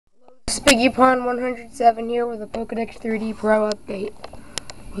Spiggy Pond 107 here with a Pokedex 3D Pro update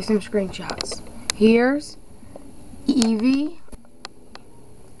with some screenshots. Here's Eevee,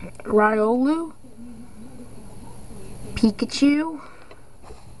 Riolu, Pikachu,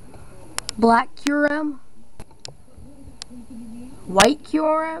 Black Kyurem, White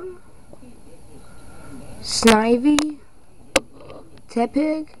Kyurem, Snivy,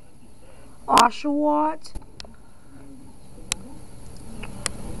 Tepig, Oshawott,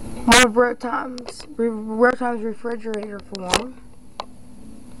 more of Rotom's refrigerator form.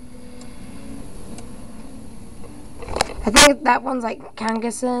 I think that one's like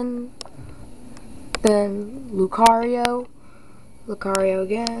Kangaskhan, then Lucario, Lucario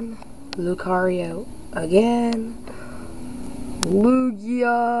again, Lucario again,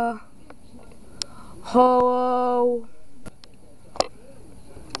 Lugia, Ho-Oh,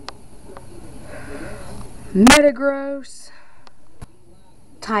 Metagross,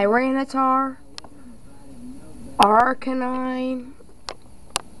 Tyranitar, Arcanine,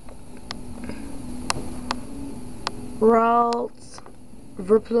 Ralts,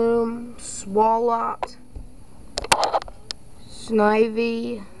 Verplume, Swalot,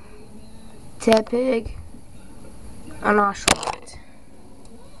 Snivy, Tepig, and Oshawott.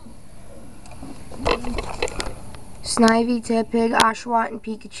 Snivy, Tepig, Oshawott, and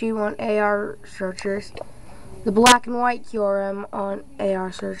Pikachu on AR searchers. The black and white Kyurem on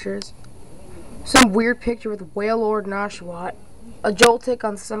AR searchers. Some weird picture with Wailord and Oshawott. A Joltik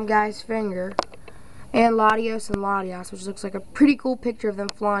on some guy's finger. And Latios and Latias, which looks like a pretty cool picture of them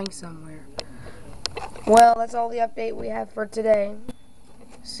flying somewhere. Well, that's all the update we have for today.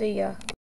 See ya.